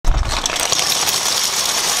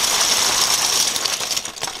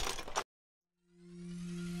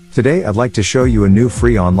Today I'd like to show you a new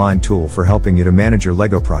free online tool for helping you to manage your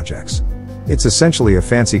LEGO projects. It's essentially a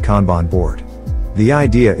fancy Kanban board. The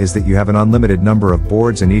idea is that you have an unlimited number of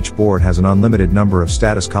boards and each board has an unlimited number of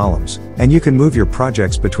status columns, and you can move your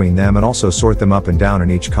projects between them and also sort them up and down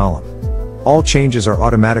in each column. All changes are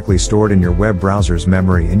automatically stored in your web browser's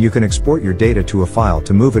memory and you can export your data to a file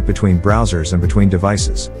to move it between browsers and between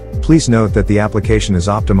devices. Please note that the application is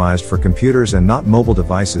optimized for computers and not mobile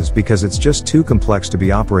devices because it's just too complex to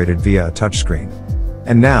be operated via a touchscreen.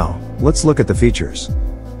 And now, let's look at the features.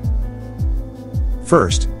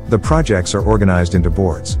 First, the projects are organized into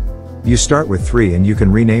boards. You start with 3 and you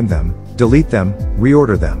can rename them, delete them,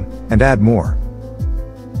 reorder them, and add more.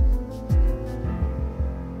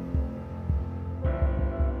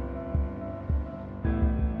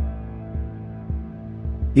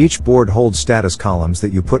 Each board holds status columns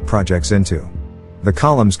that you put projects into. The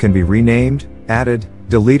columns can be renamed, added,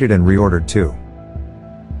 deleted and reordered too.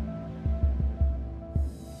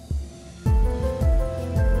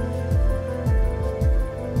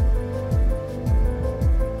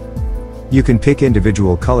 You can pick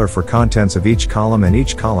individual color for contents of each column and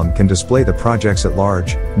each column can display the projects at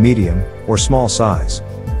large, medium, or small size.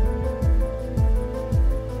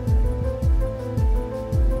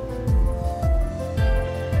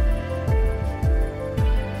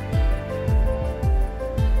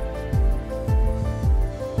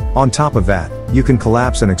 On top of that, you can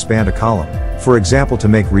collapse and expand a column, for example to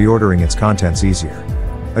make reordering its contents easier.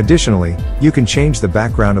 Additionally, you can change the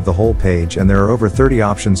background of the whole page and there are over 30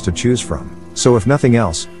 options to choose from, so if nothing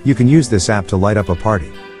else, you can use this app to light up a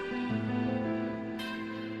party.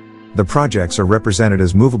 The projects are represented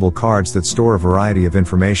as movable cards that store a variety of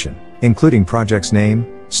information, including project's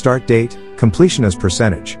name, start date, completion as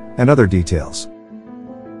percentage, and other details.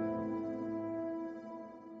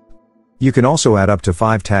 You can also add up to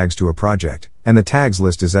 5 tags to a project, and the tags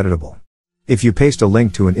list is editable. If you paste a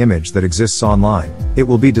link to an image that exists online, it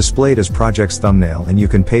will be displayed as project's thumbnail and you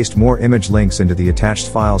can paste more image links into the attached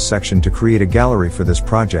files section to create a gallery for this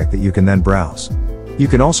project that you can then browse. You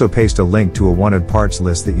can also paste a link to a wanted parts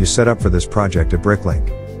list that you set up for this project at Bricklink.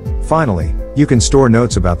 Finally, you can store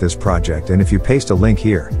notes about this project and if you paste a link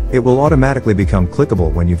here, it will automatically become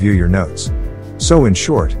clickable when you view your notes. So in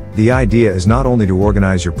short, the idea is not only to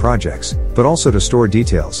organize your projects, but also to store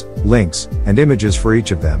details, links, and images for each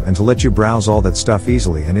of them and to let you browse all that stuff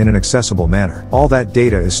easily and in an accessible manner. All that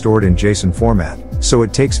data is stored in JSON format, so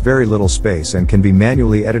it takes very little space and can be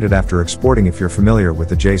manually edited after exporting if you're familiar with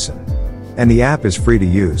the JSON. And the app is free to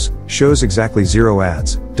use, shows exactly 0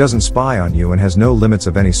 ads, doesn't spy on you and has no limits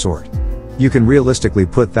of any sort. You can realistically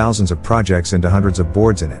put thousands of projects into hundreds of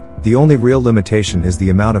boards in it. The only real limitation is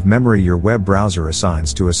the amount of memory your web browser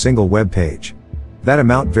assigns to a single web page. That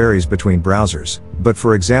amount varies between browsers, but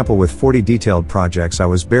for example with 40 detailed projects I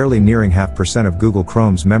was barely nearing 0.5% of Google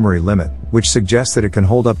Chrome's memory limit, which suggests that it can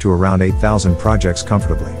hold up to around 8,000 projects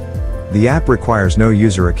comfortably. The app requires no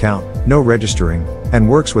user account, no registering, and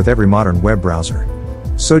works with every modern web browser.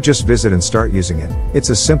 So just visit and start using it,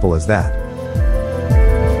 it's as simple as that.